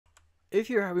if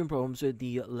you're having problems with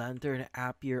the Lantern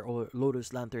app here or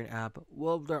Lotus Lantern app,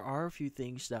 well, there are a few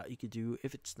things that you could do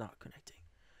if it's not connecting.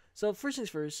 So first things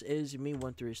first is you may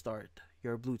want to restart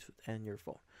your Bluetooth and your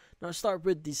phone. Now start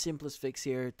with the simplest fix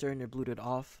here. Turn your Bluetooth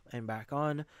off and back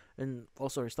on, and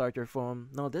also restart your phone.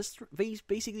 Now this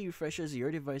basically refreshes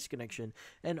your device connection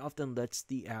and often lets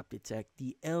the app detect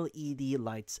the LED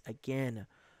lights again.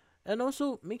 And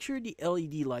also make sure the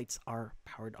LED lights are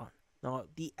powered on. Now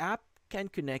the app can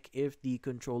connect if the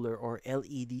controller or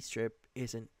LED strip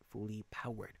isn't fully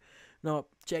powered. Now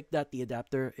check that the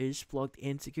adapter is plugged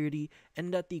in securely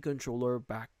and that the controller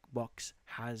back box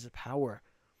has power.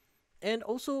 And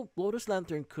also, Lotus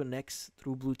Lantern connects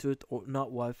through Bluetooth or not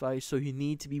Wi-Fi, so you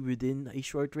need to be within a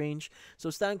short range.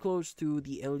 So stand close to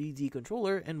the LED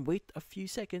controller and wait a few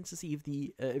seconds to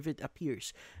see if it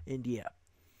appears in the app.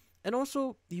 And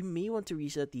also, you may want to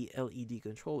reset the LED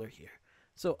controller here.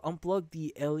 So unplug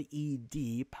the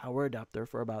LED power adapter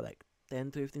for about like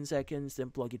 10 to 15 seconds, then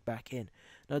plug it back in.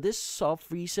 Now this soft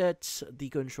resets the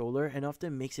controller and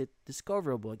often makes it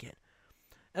discoverable again.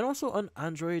 And also on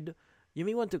Android, you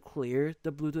may want to clear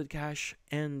the Bluetooth cache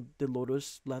and the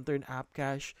Lotus Lantern app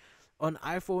cache. On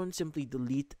iPhone, simply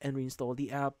delete and reinstall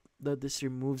the app. This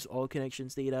removes all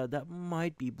connections data that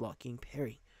might be blocking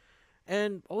pairing.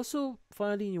 And also,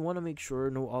 finally, you want to make sure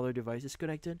no other device is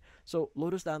connected. So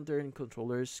Lotus Lantern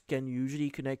controllers can usually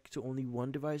connect to only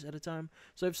one device at a time.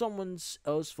 So if someone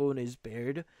else's phone is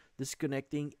paired,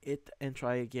 disconnecting it and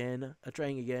trying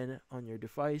again on your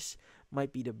device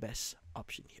might be the best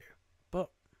option here. But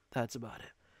that's about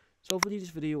it. So hopefully this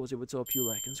video was able to help you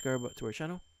like and subscribe to our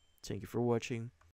channel. Thank you for watching.